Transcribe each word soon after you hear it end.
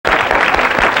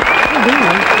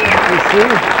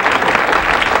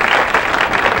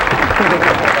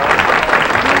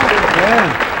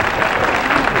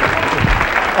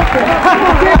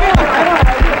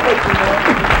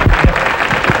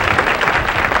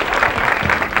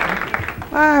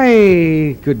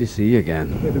Hi, good to see you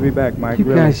again. Good to be back, Mike. You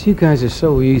guys are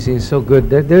so easy and so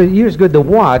good. You're as good to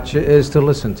watch as to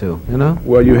listen to, you know?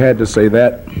 Well, you had to say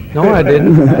that. No, I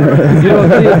didn't. You don't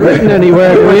see it written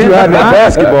anywhere. You had that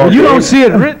basketball. You don't see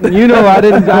it written. You know I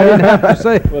didn't have to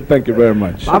say. Well, thank you very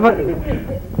much. Trying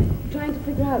to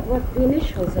figure out what the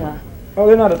initials are. Oh,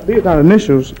 these are not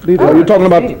initials. Oh, you're talking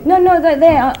about... No,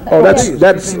 they are. Oh, that's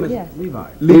Yes.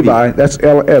 Levi. That's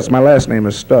L.S. My last name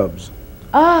is Stubbs.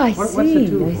 Ah, I What's the see.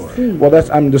 two I for? see. Well,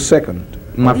 I'm the second.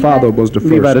 My father was the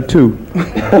first. Levi the 2.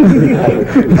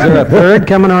 Is there a third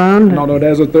coming around? No,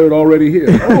 there's a third already here.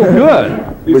 Oh, good.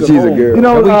 But she's a girl. You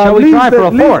know, Shall we try for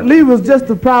a fourth? Lee was just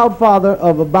the proud father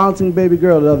of a bouncing baby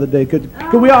girl the other day. Could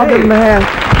we all give him a hand?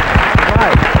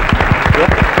 Right.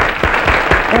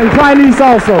 And Chinese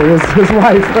also, his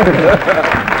wife.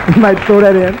 You might throw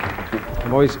that in.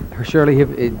 Boys, Shirley,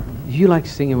 do you like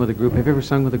singing with a group? Have you ever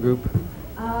sung with a group?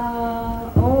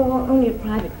 Only at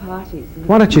private parties.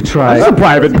 Why don't you try? It's a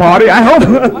private party, I hope.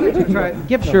 Why don't you try?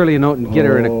 Give Shirley a note and get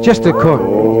her in just a cook.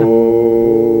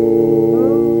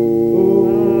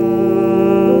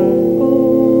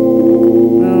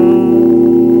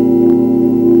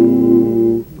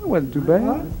 That wasn't too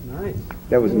bad. Nice.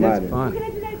 That was That's mine. fun. Can I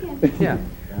do that again? Yeah.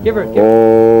 Give her.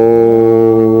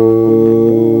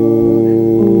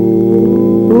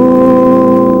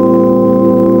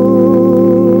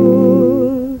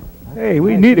 Hey,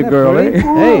 we need a girl, eh?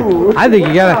 Hey, I think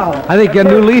you got a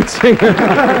new lead singer.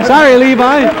 Sorry,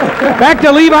 Levi. Back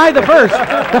to Levi the first.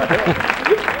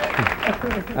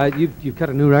 You've got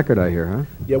a new record, I hear, huh?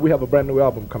 Yeah, we have a brand new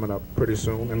album coming up pretty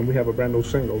soon, and we have a brand new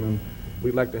single, and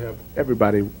we'd like to have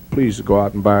everybody please go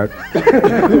out and buy it.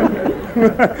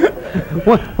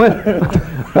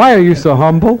 Why are you so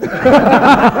humble?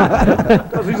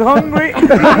 Because he's hungry.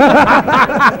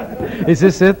 Is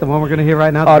this it? The one we're going to hear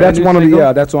right now? Oh, that's one of the,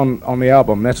 yeah, that's on the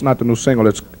album. That's not the new single.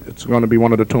 It's going to be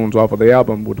one of the tunes off of the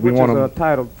album. Which is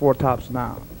titled Four Tops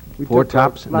Now. We Four took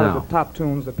Tops a lot Now. of the top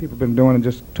tunes that people have been doing and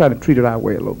just try to treat it our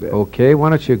way a little bit. Okay, why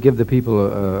don't you give the people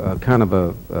a kind of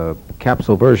a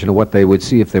capsule version of what they would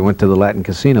see if they went to the Latin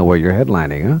Casino where you're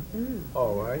headlining, huh?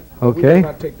 All right. Okay. We did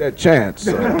not take that chance.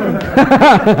 Here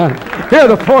are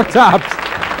the Four Tops.